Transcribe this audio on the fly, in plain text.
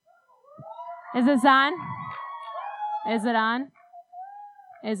Is this on? Is it on?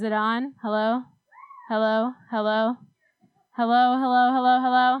 Is it on? Hello? Hello? Hello? Hello? Hello? Hello?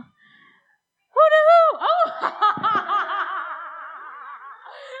 Hello? Hoo-doo-hoo! Oh!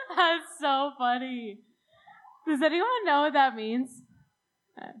 That's so funny. Does anyone know what that means?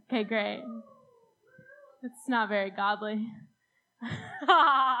 Okay, great. It's not very godly.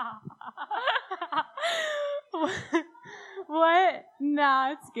 What?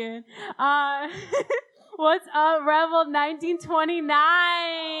 Nah, it's good. What's up, Rebel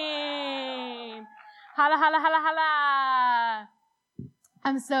 1929? Holla, holla, holla, holla.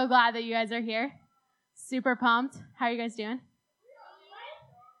 I'm so glad that you guys are here. Super pumped. How are you guys doing?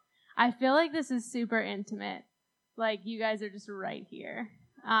 I feel like this is super intimate. Like, you guys are just right here.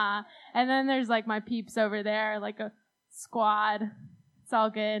 And then there's, like, my peeps over there, like a squad. It's all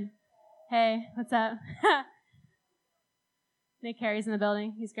good. Hey, what's up? Nick Carey's in the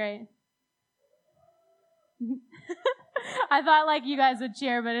building. He's great. I thought, like, you guys would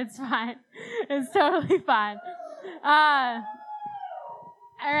cheer, but it's fine. It's totally fine. All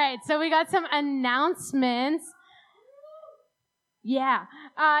right, so we got some announcements. Yeah.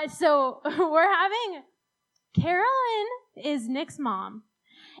 So we're having... Carolyn is Nick's mom,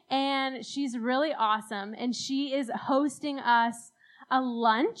 and she's really awesome, and she is hosting us a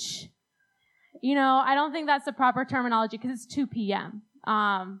lunch. You know, I don't think that's the proper terminology because it's 2 p.m.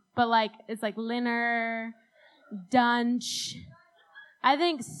 But like, it's like dinner, dunch. I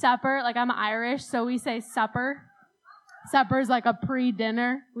think supper, like I'm Irish, so we say supper. Supper's like a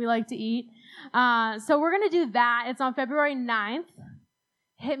pre-dinner we like to eat. So we're going to do that. It's on February 9th.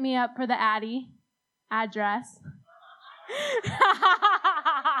 Hit me up for the address.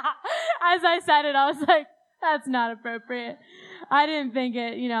 As I said it, I was like, that's not appropriate. I didn't think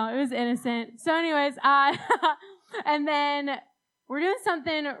it, it was innocent. So anyways, and then we're doing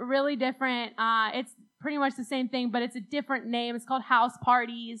something really different. It's pretty much the same thing, but it's a different name. It's called House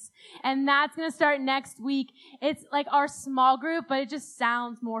Parties. And that's going to start next week. It's like our small group, but it just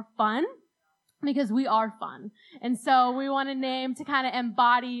sounds more fun because we are fun. And so we want a name to kind of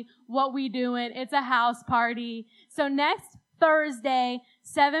embody what we doing. It's a house party. So next Thursday,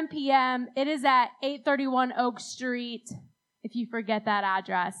 7 p.m., it is at 831 Oak Street. If you forget that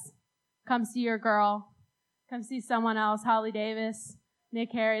address, come see your girl. Come see someone else, Holly Davis, Nick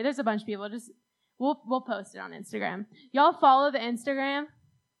Harry. There's a bunch of people. Just we'll post it on Instagram. Y'all follow the Instagram?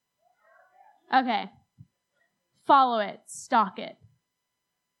 Okay. Follow it. Stalk it.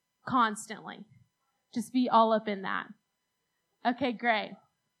 Constantly. Just be all up in that. Okay, great.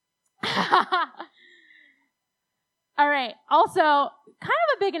 All right. Also, kind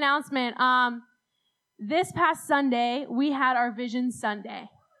of a big announcement. This past Sunday, we had our Vision Sunday.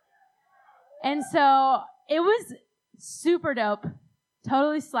 And so it was super dope.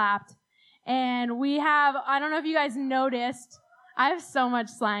 Totally slapped. And we have, I don't know if you guys noticed, I have so much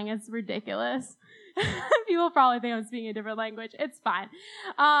slang, it's ridiculous. People probably think I'm speaking a different language. It's fine.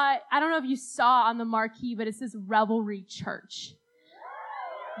 I don't know if you saw on the marquee, but it says Revelry Church.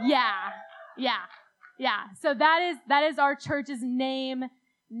 Yeah. So that is our church's name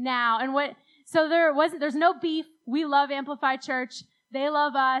now. And there's no beef. We love Amplify Church. They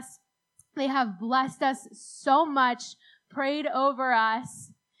love us. They have blessed us so much, prayed over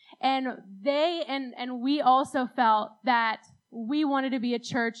us. And and we also felt that we wanted to be a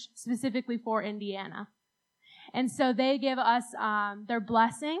church specifically for Indiana. And so they give us their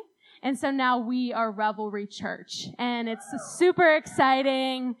blessing. And so now we are Revelry Church. And it's super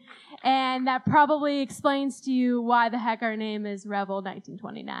exciting. And that probably explains to you why the heck our name is Rebel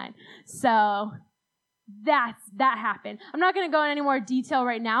 1929. So that happened. I'm not going to go in any more detail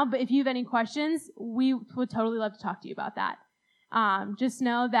right now, but if you have any questions, we would totally love to talk to you about that. Just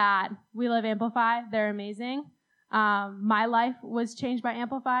know that we love Amplify. They're amazing. My life was changed by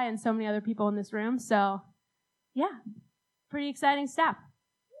Amplify and so many other people in this room. So, yeah, pretty exciting stuff.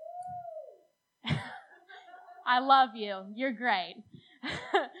 I love you. You're great.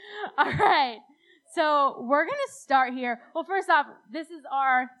 All right. So we're going to start here. Well, first off, this is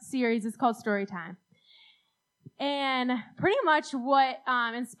our series. It's called Story Time. And pretty much what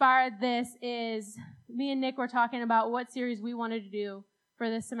inspired this is me and Nick were talking about what series we wanted to do for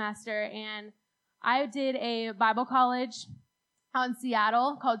this semester. And I did a Bible college out in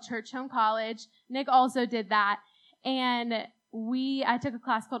Seattle called Church Home College. Nick also did that. And I took a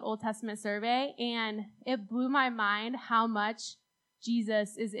class called Old Testament Survey, and it blew my mind how much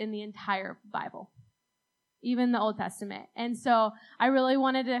Jesus is in the entire Bible, even the Old Testament. And so I really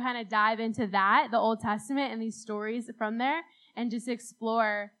wanted to kind of dive into that, the Old Testament and these stories from there, and just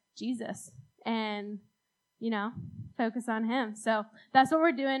explore Jesus and, focus on him. So that's what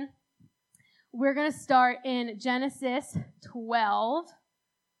we're doing. We're going to start in Genesis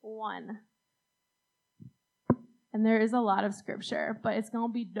 12:1. And there is a lot of scripture, but it's going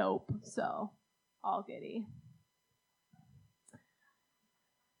to be dope, so all goody.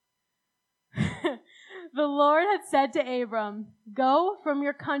 The Lord had said to Abram, "Go from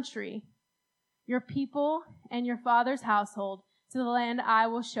your country, your people, and your father's household to the land I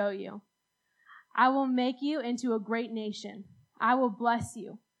will show you. I will make you into a great nation. I will bless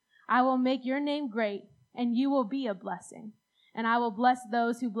you. I will make your name great, and you will be a blessing. And I will bless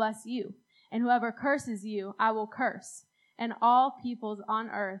those who bless you. And whoever curses you, I will curse. And all peoples on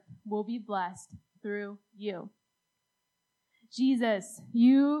earth will be blessed through you." Jesus,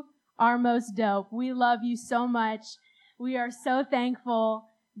 you are most dope. We love you so much. We are so thankful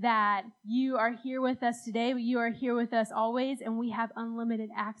that you are here with us today, but you are here with us always, and we have unlimited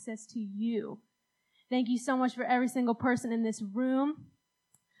access to you. Thank you so much for every single person in this room.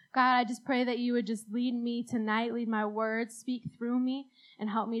 God, I just pray that you would just lead me tonight, lead my words, speak through me, and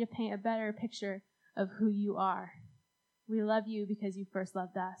help me to paint a better picture of who you are. We love you because you first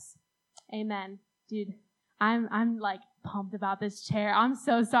loved us. Amen. Dude, I'm like pumped about this chair. I'm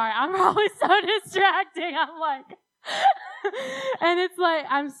so sorry. I'm probably so distracting. I'm like, and it's like,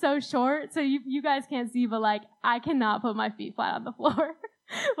 I'm so short, so you guys can't see, but like, I cannot put my feet flat on the floor.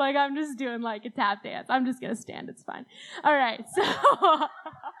 Like, I'm just doing like a tap dance. I'm just going to stand. It's fine. All right. So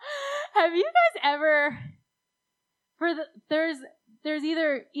have you guys ever, there's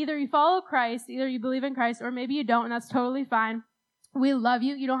either you follow Christ, either you believe in Christ, or maybe you don't, and that's totally fine. We love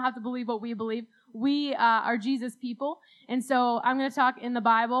you. You don't have to believe what we believe. We are Jesus people. And so I'm going to talk in the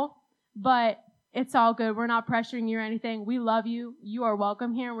Bible, but it's all good. We're not pressuring you or anything. We love you. You are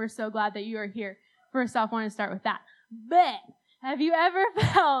welcome here, and we're so glad that you are here. First off, I want to start with that. But have you ever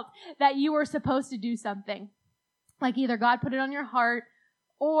felt that you were supposed to do something? Like either God put it on your heart,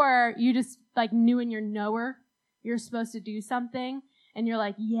 or you just like knew in your knower you're supposed to do something, and you're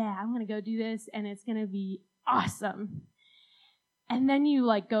like, yeah, I'm going to go do this, and it's going to be awesome. And then you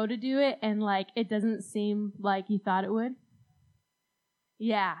like go to do it, and like it doesn't seem like you thought it would.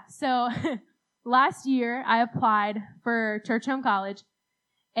 Yeah. So last year I applied for Church Home College,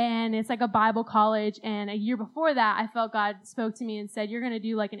 and it's like a Bible college. And a year before that, I felt God spoke to me and said, "You're going to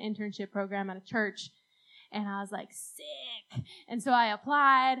do like an internship program at a church." And I was like, sick. And so I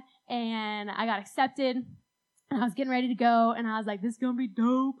applied, and I got accepted. And I was getting ready to go, and I was like, this is going to be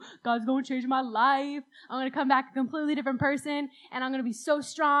dope. God's going to change my life. I'm going to come back a completely different person, and I'm going to be so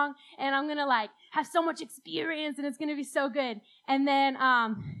strong, and I'm going to, like, have so much experience, and it's going to be so good. And then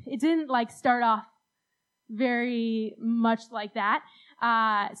it didn't, like, start off very much like that.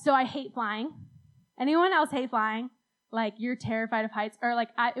 So I hate flying. Anyone else hate flying? Like, you're terrified of heights? Or, like,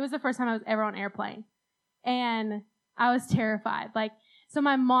 it was the first time I was ever on an airplane, and I was terrified. Like, so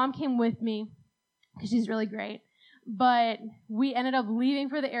my mom came with me, because she's really great. But we ended up leaving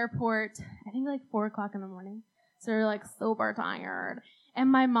for the airport, I think like 4 o'clock in the morning. So we're like super tired. And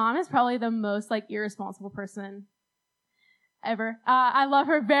my mom is probably the most like irresponsible person ever. I love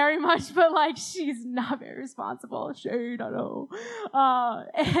her very much, but like she's not very responsible. Shade, I know.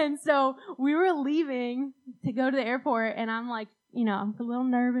 And so we were leaving to go to the airport, and I'm like, you know, I'm a little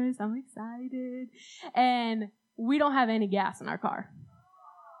nervous. I'm excited. And we don't have any gas in our car.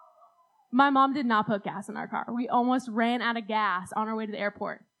 My mom did not put gas in our car. We almost ran out of gas on our way to the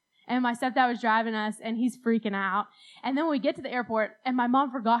airport. And my stepdad was driving us, and he's freaking out. And then we get to the airport, and my mom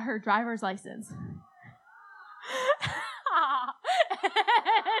forgot her driver's license.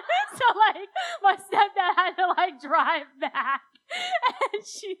 So, like, my stepdad had to, like, drive back. And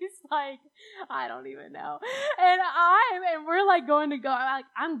she's like, I don't even know. And we're, like, going to go.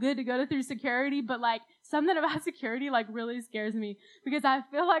 I'm good to go through security, but, like, something about security, like, really scares me because I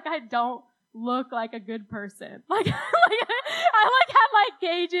feel like I don't look like a good person. Like I, like, have, like,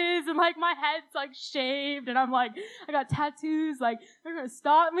 gauges, and, like, my head's, like, shaved, and I'm, like, I got tattoos, like, they're gonna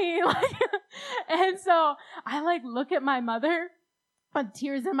stop me, like, and so I, like, look at my mother with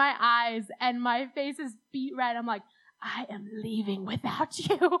tears in my eyes, and my face is beet red. I'm like, I am leaving without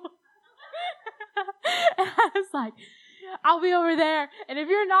you. And I was like, I'll be over there, and if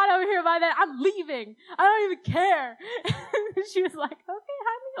you're not over here by then, I'm leaving. I don't even care. She was like, okay,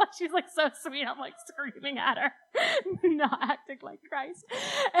 honey. Like, she's like so sweet. I'm like screaming at her, not acting like Christ,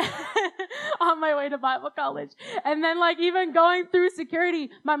 on my way to Bible college. And then, like, even going through security,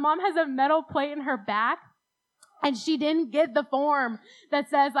 my mom has a metal plate in her back, and she didn't get the form that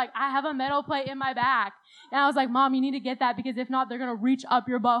says, like, I have a metal plate in my back. And I was like, Mom, you need to get that, because if not, they're going to reach up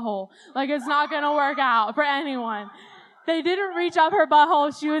your butthole. Like, it's not going to work out for anyone. They didn't reach up her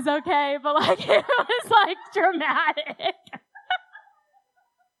butthole. She was okay. But, like, it was, like, dramatic.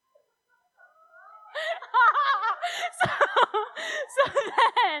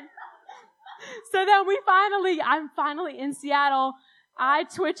 So then I'm finally in Seattle, eye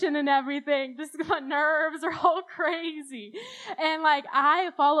twitching and everything, just my nerves are all crazy. And like,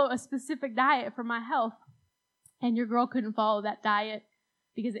 I follow a specific diet for my health. And your girl couldn't follow that diet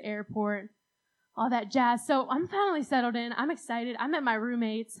because of airport, all that jazz. So I'm finally settled in. I'm excited. I met my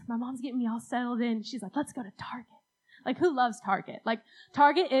roommates. My mom's getting me all settled in. She's like, let's go to Target. Like, who loves Target? Like,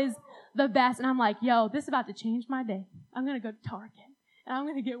 Target is the best. And I'm like, yo, this is about to change my day. I'm going to go to Target. And I'm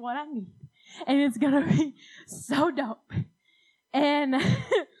going to get what I need. And it's going to be so dope. And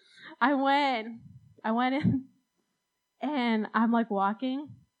I went in. And I'm like walking.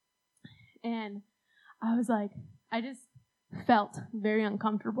 And I was like, I just felt very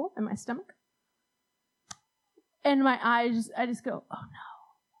uncomfortable in my stomach. And my eyes, I just go, oh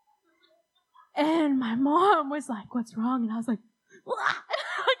no. And my mom was like, what's wrong? And I was like,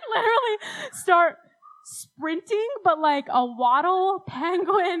 like literally start sprinting, but like a waddle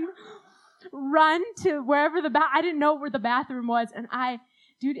penguin run to wherever I didn't know where the bathroom was. And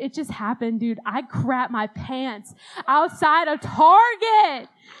dude, it just happened, dude. I crapped my pants outside of Target.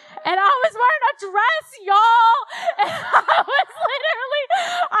 And I was wearing a dress, y'all. And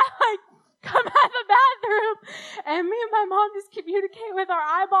I like come out of the bathroom. And me and my mom just communicate with our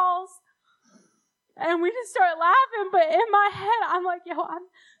eyeballs. And we just start laughing. But in my head, I'm like, yo, I'm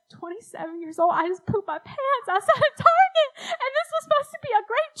 27 years old. I just pooped my pants outside of Target. And this was supposed to be a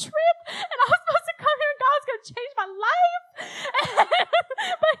great trip. And I was supposed to come here and God was going to change my life.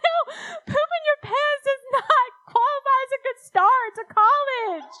 But yo, pooping your pants does not qualify as a good start to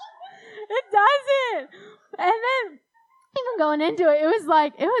college. It doesn't. And then even going into it, it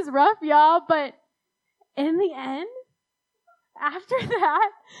was rough, y'all. But in the end, after that,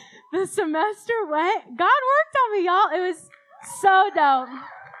 the semester went. God worked on me, y'all. It was so dope.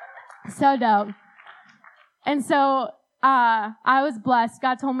 So dope. And so I was blessed.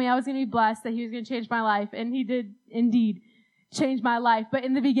 God told me I was going to be blessed, that he was going to change my life. And he did indeed change my life. But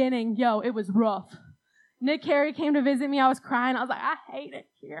in the beginning, yo, it was rough. Nick Carey came to visit me. I was crying. I was like, I hate it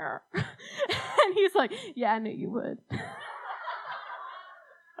here. And he's like, yeah, I knew you would.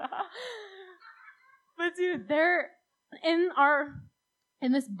 But dude,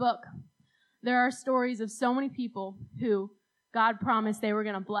 in this book, there are stories of so many people who God promised they were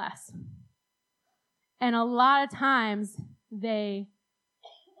going to bless. And a lot of times they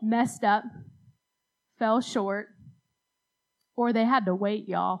messed up, fell short, or they had to wait,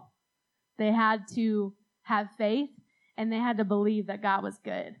 y'all. They had to have faith, and they had to believe that God was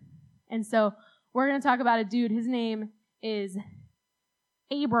good. And so we're going to talk about a dude. His name is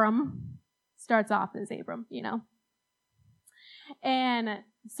Abram. Starts off as Abram, you know. And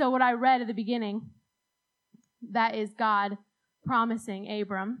so what I read at the beginning, that is God promising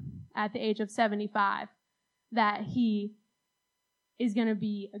Abram at the age of 75 that he is going to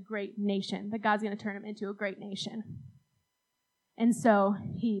be a great nation, that God's going to turn him into a great nation. And so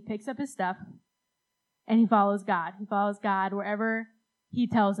he picks up his stuff and he follows God. He follows God wherever he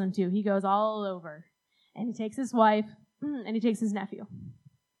tells him to. He goes all over. And he takes his wife and he takes his nephew.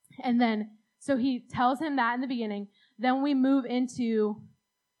 And then, so he tells him that in the beginning. Then we move into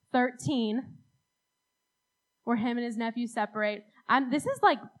 13, where him and his nephew separate. This is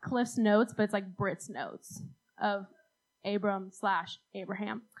like Cliff's notes, but it's like Britt's notes of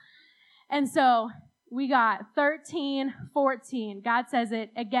Abram/Abraham. And so we got 13, 14. God says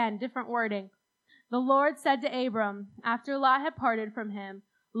it again, different wording. The Lord said to Abram, after Lot had parted from him,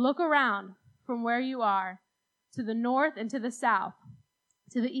 look around from where you are, to the north and to the south,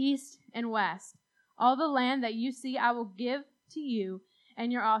 to the east and west. All the land that you see I will give to you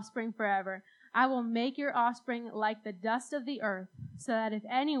and your offspring forever. I will make your offspring like the dust of the earth, so that if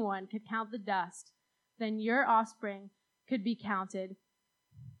anyone could count the dust, then your offspring could be counted.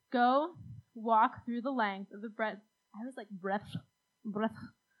 Go, walk through the length of the breadth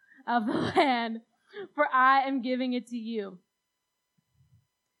of the land, for I am giving it to you.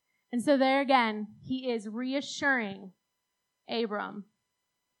 And so there again, he is reassuring Abram,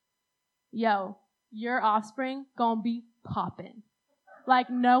 yo, your offspring gonna be popping. Like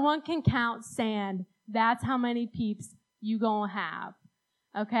no one can count sand. That's how many peeps you gonna have.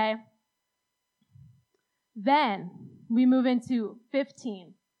 Okay? Then we move into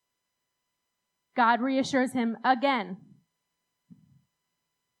 15. God reassures him again.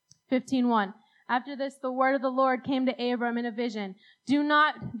 15:1. After this, the word of the Lord came to Abram in a vision. Do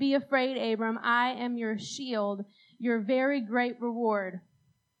not be afraid, Abram. I am your shield, your very great reward.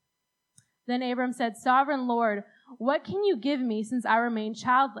 Then Abram said, Sovereign Lord, what can you give me since I remain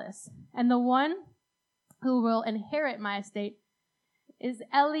childless? And the one who will inherit my estate is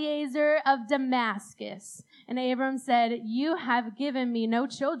Eliezer of Damascus. And Abram said, you have given me no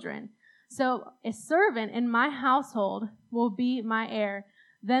children, So a servant in my household will be my heir.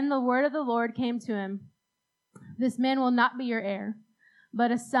 Then the word of the Lord came to him. This man will not be your heir, but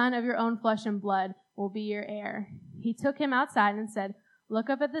a son of your own flesh and blood will be your heir. He took him outside and said, look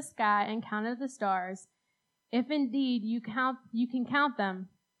up at the sky and count the stars. If indeed you can count them.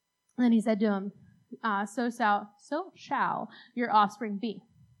 And then he said to him, so shall your offspring be.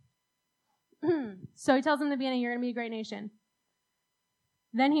 So he tells him in the beginning, you're going to be a great nation.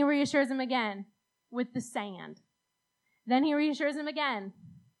 Then he reassures him again with the sand. Then he reassures him again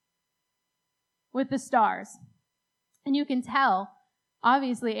with the stars. And you can tell,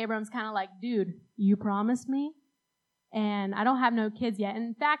 obviously, Abram's kind of like, dude, you promised me, and I don't have no kids yet. And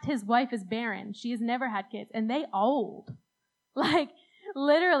in fact, his wife is barren. She has never had kids, and they old. Like,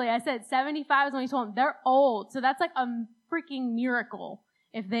 literally, I said 75 is when he told them. They're old, so that's like a freaking miracle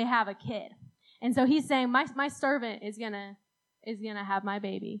if they have a kid. And so he's saying, my servant is gonna have my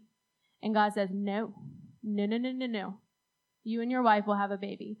baby. And God says, no. You and your wife will have a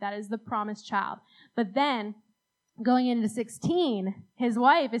baby. That is the promised child. But then, going into 16, his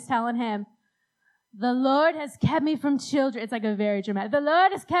wife is telling him, the Lord has kept me from children. It's like a very dramatic. The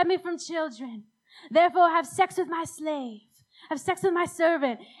Lord has kept me from children. Therefore, have sex with my slave. Have sex with my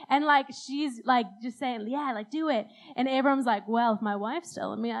servant. And like, she's like just saying, yeah, like do it. And Abram's like, well, if my wife's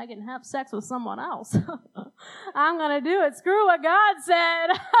telling me I can have sex with someone else, I'm going to do it. Screw what God said.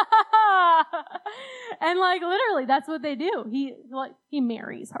 And like, literally, that's what they do. He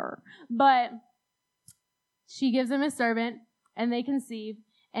marries her. But she gives him a servant, and they conceive,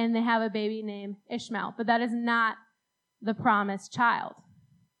 and they have a baby named Ishmael. But that is not the promised child.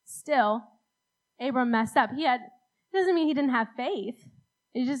 Still, Abram messed up. Doesn't mean he didn't have faith.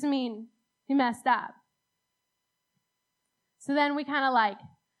 It just means he messed up. So then we kind of like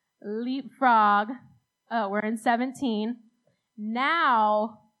leapfrog. Oh, we're in 17.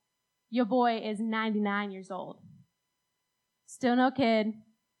 Now your boy is 99 years old. Still no kid.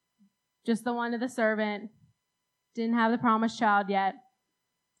 Just the one to the servant. Didn't have the promised child yet.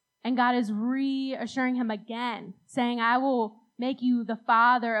 And God is reassuring him again, saying, I will make you the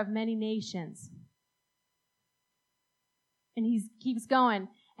father of many nations. And he keeps going.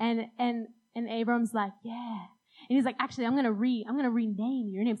 And Abram's like, yeah. And he's like, actually, I'm gonna rename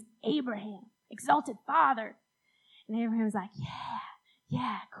you. Your name's Abraham, exalted father. And Abraham's like,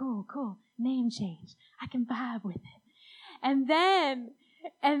 yeah, cool. Name change. I can vibe with it. And then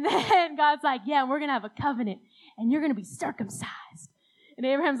God's like, yeah, we're gonna have a covenant, and you're gonna be circumcised. And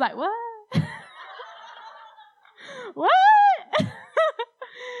Abraham's like, what? What?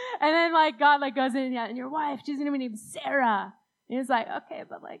 And then like God like goes in, yeah, and your wife, she's gonna be named Sarah. And he's like, okay,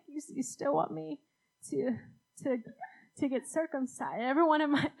 but like you still want me to get circumcised? Everyone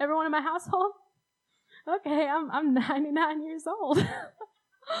in my household? Okay, I'm 99 years old.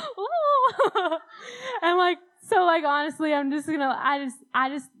 And like, so like honestly, I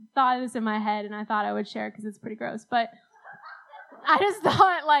just thought of this in my head, and I thought I would share it because it's pretty gross. But I just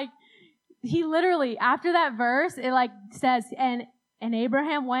thought like he literally, after that verse, it like says, and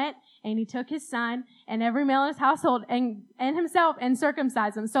Abraham went and he took his son and every male in his household and himself and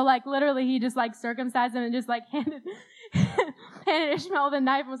circumcised him. So like literally he just like circumcised him and just like handed Ishmael the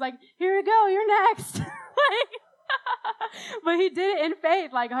knife and was like, here you go, you're next. But he did it in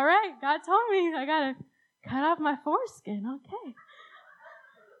faith. Like, all right, God told me I gotta cut off my foreskin.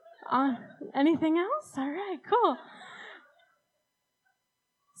 Okay. Anything else? All right, cool.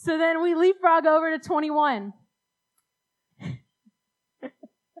 So then we leapfrog over to 21.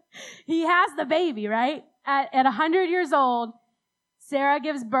 He has the baby, right? At 100 years old, Sarah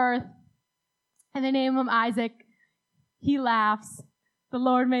gives birth, and they name him Isaac. He laughs. The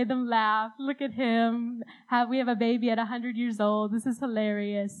Lord made them laugh. Look at him. We have a baby at 100 years old. This is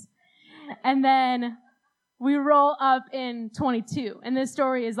hilarious. And then we roll up in 22. And this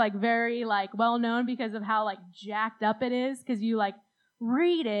story is like very like well known because of how like jacked up it is. Because you like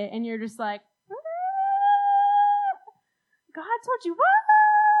read it and you're just like, God told you what?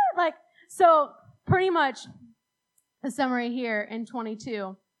 Like, so pretty much the summary here in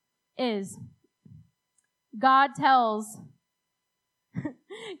 22 is God tells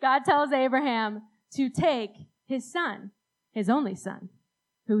Abraham to take his son, his only son,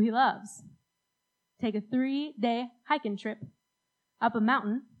 who he loves, take a 3-day hiking trip up a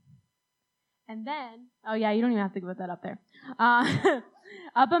mountain, and then, oh yeah, you don't even have to put that up there,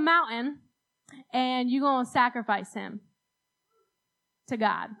 up a mountain, and you're going to sacrifice him to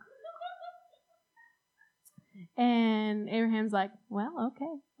God. And Abraham's like, well,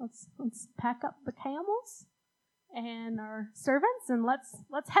 okay, let's pack up the camels and our servants and let's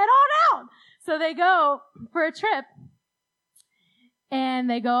head on out. So they go for a trip. And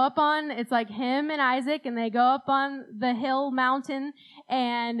they go up on, it's like him and Isaac, and they go up on the hill mountain,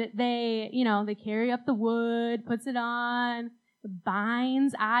 and they carry up the wood, puts it on,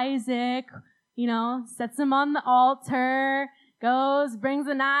 binds Isaac, sets him on the altar, goes, brings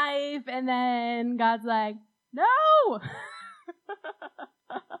a knife, and then God's like, no!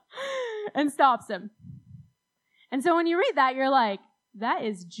 And stops him. And so when you read that, you're like, that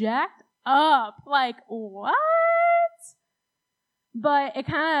is jacked up. Like, what? But it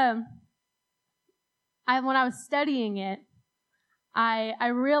kind of, when I was studying it, I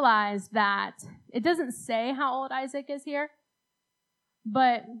realized that it doesn't say how old Isaac is here,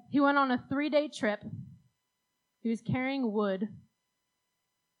 but he went on a 3-day trip. He was carrying wood,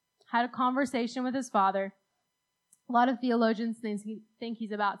 had a conversation with his father. A lot of theologians think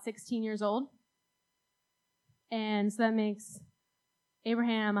he's about 16 years old. And so that makes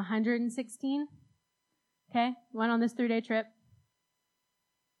Abraham 116. Okay, went on this 3-day trip.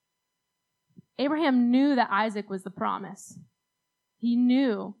 Abraham knew that Isaac was the promise. He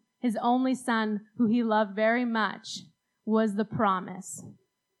knew his only son, who he loved very much, was the promise.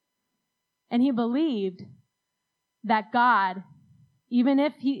 And he believed that God, even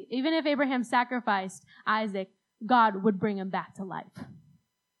if Abraham sacrificed Isaac, God would bring him back to life.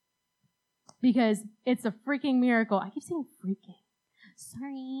 Because it's a freaking miracle. I keep saying freaking.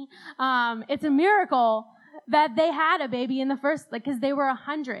 Sorry. It's a miracle that they had a baby in the first, because they were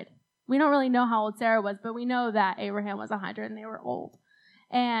 100. We don't really know how old Sarah was, but we know that Abraham was 100 and they were old.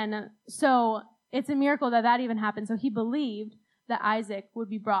 And so it's a miracle that even happened. So he believed that Isaac would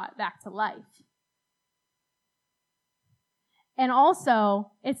be brought back to life. And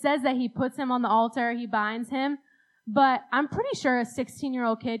also, it says that he puts him on the altar, he binds him, but I'm pretty sure a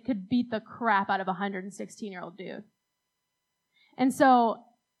 16-year-old kid could beat the crap out of a 116-year-old dude. And so,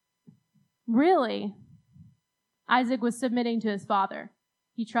 really, Isaac was submitting to his father.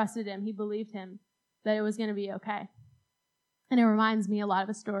 He trusted him. He believed him that it was going to be okay. And it reminds me a lot of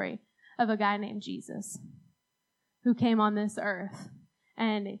a story of a guy named Jesus who came on this earth.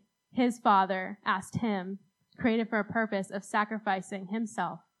 And his father asked him, created for a purpose of sacrificing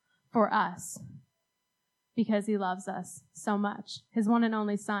himself for us because he loves us so much. His one and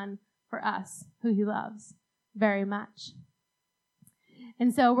only son for us, who he loves very much.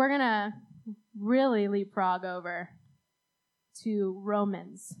 And so we're going to really leapfrog over to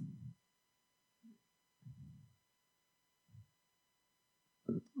Romans.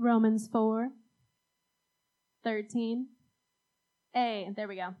 Romans 4:13. There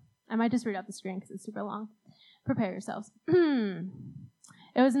we go. I might just read out the screen because it's super long. Prepare yourselves. It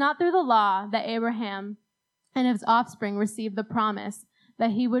was not through the law that Abraham and his offspring received the promise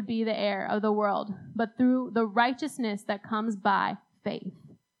that he would be the heir of the world, but through the righteousness that comes by faith.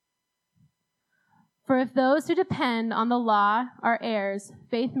 For if those who depend on the law are heirs,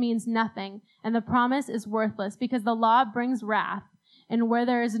 faith means nothing, and the promise is worthless, because the law brings wrath, and where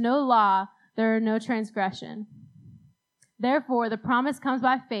there is no law, there are no transgression. Therefore, the promise comes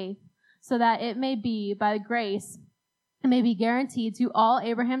by faith, so that it may be by grace, it may be guaranteed to all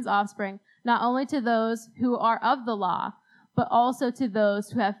Abraham's offspring, not only to those who are of the law, but also to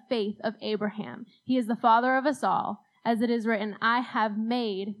those who have faith of Abraham. He is the father of us all. As it is written, I have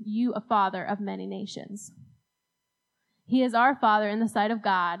made you a father of many nations. He is our Father in the sight of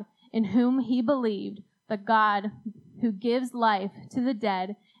God, in whom he believed, the God who gives life to the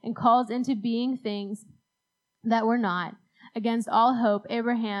dead and calls into being things that were not. Against all hope,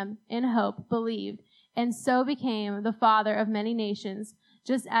 Abraham in hope believed, and so became the father of many nations,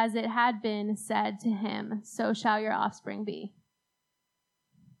 just as it had been said to him, so shall your offspring be.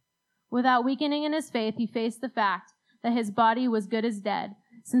 Without weakening in his faith, he faced the fact that his body was good as dead,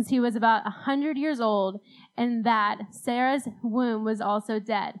 since he was about 100 years old, and that Sarah's womb was also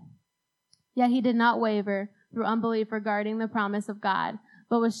dead. Yet he did not waver through unbelief regarding the promise of God,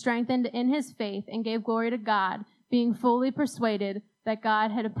 but was strengthened in his faith and gave glory to God, being fully persuaded that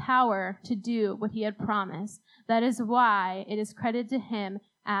God had a power to do what he had promised. That is why it is credited to him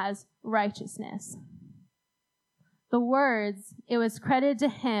as righteousness. The words, it was credited to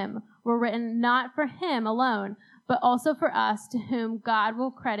him, were written not for him alone, but also for us, to whom God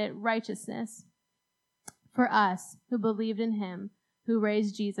will credit righteousness, for us who believed in him, who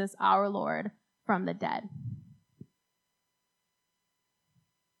raised Jesus our Lord from the dead.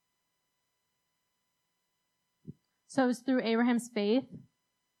 So it was through Abraham's faith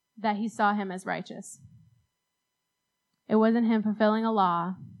that he saw him as righteous. It wasn't him fulfilling a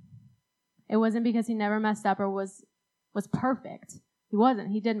law. It wasn't because he never messed up or was perfect. He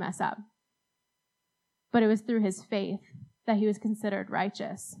wasn't. He did mess up. But it was through his faith that he was considered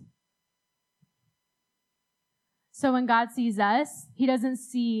righteous. So when God sees us, he doesn't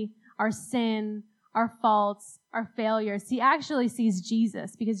see our sin, our faults, our failures. He actually sees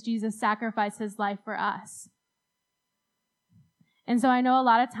Jesus because Jesus sacrificed his life for us. And so I know a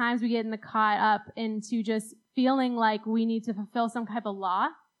lot of times we get caught up into just feeling like we need to fulfill some type of law,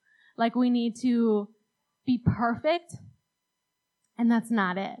 like we need to be perfect, and that's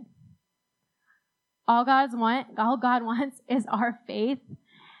not it. All God wants is our faith.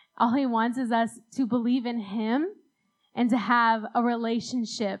 All he wants is us to believe in him and to have a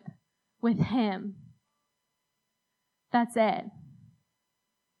relationship with him. That's it.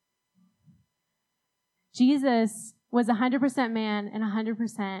 Jesus was 100% man and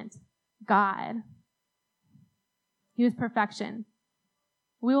 100% God. He was perfection.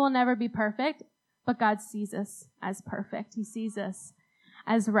 We will never be perfect, but God sees us as perfect. He sees us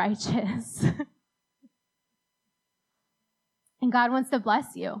as righteous. And God wants to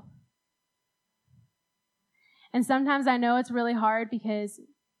bless you. And sometimes I know it's really hard because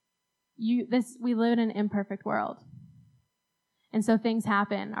we live in an imperfect world. And so things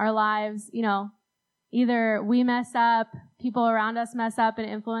happen. Our lives, either we mess up, people around us mess up, and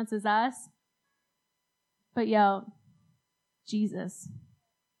it influences us. But Jesus.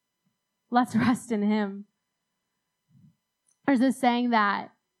 Let's rest in him. There's this saying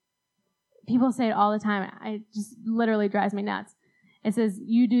that people say it all the time. It just literally drives me nuts. It says,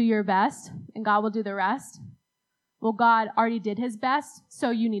 you do your best and God will do the rest. Well, God already did his best,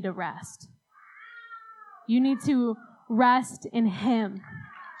 so you need to rest. You need to rest in him.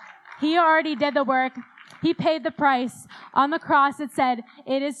 He already did the work. He paid the price. On the cross, it said,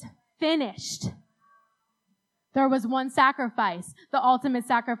 it is finished. There was one sacrifice, the ultimate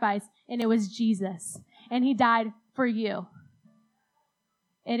sacrifice, and it was Jesus. And he died for you.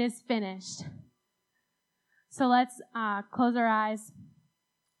 It is finished. So let's close our eyes,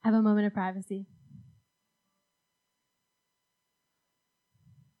 have a moment of privacy.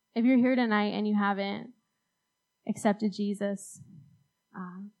 If you're here tonight and you haven't accepted Jesus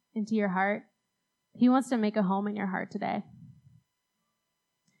into your heart, he wants to make a home in your heart today.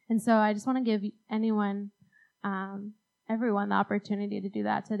 And so I just want to give everyone the opportunity to do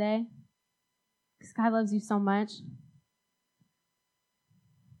that today. Because God loves you so much.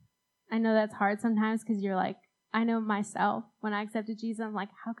 I know that's hard sometimes because you're like, I know myself, when I accepted Jesus, I'm like,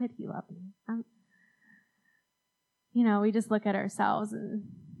 how could he love me? We just look at ourselves and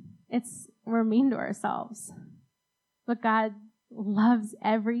we're mean to ourselves. But God loves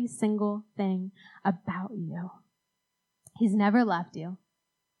every single thing about you. He's never left you.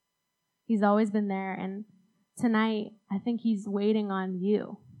 He's always been there. And tonight, I think he's waiting on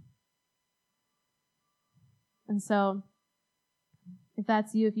you. And so, if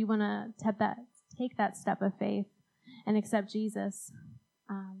that's you, if you want to take that step of faith and accept Jesus,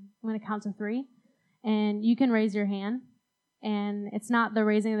 I'm going to count to 3. And you can raise your hand. And it's not the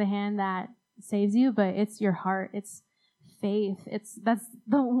raising of the hand that saves you, but it's your heart. It's faith. That's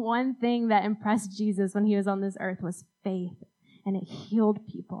the one thing that impressed Jesus when he was on this earth was faith. And it healed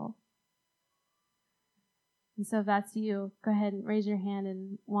people. And so if that's you, go ahead and raise your hand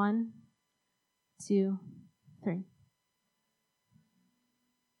in 1, 2, 3.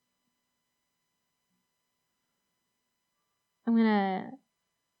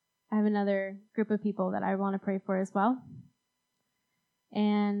 I have another group of people that I want to pray for as well.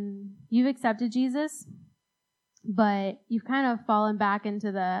 And you've accepted Jesus, but you've kind of fallen back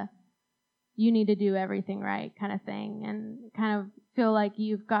into the you need to do everything right kind of thing, and kind of feel like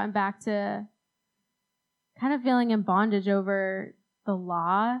you've gotten back to kind of feeling in bondage over the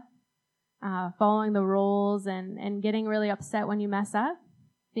law, following the rules, and getting really upset when you mess up,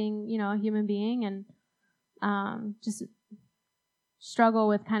 being, a human being, and just struggle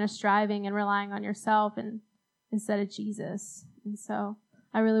with kind of striving and relying on yourself and instead of Jesus. And so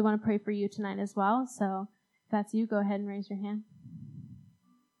I really want to pray for you tonight as well. So if that's you, go ahead and raise your hand.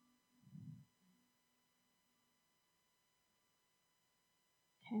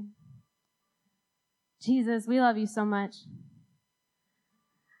 Okay. Jesus, we love you so much.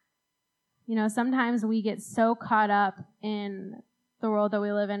 Sometimes we get so caught up in the world that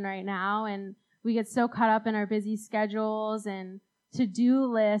we live in right now, and we get so caught up in our busy schedules and to-do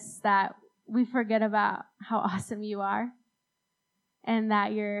lists that we forget about how awesome you are and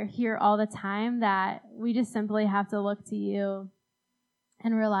that you're here all the time, that we just simply have to look to you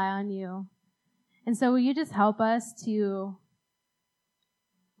and rely on you. And so will you just help us to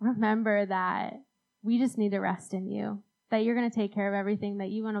remember that we just need to rest in you, that you're going to take care of everything,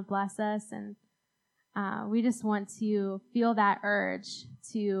 that you want to bless us, and we just want to feel that urge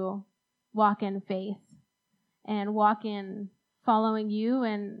to walk in faith and walk in following you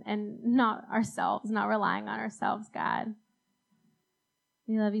and not ourselves, not relying on ourselves, God.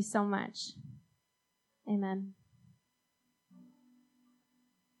 We love you so much. Amen.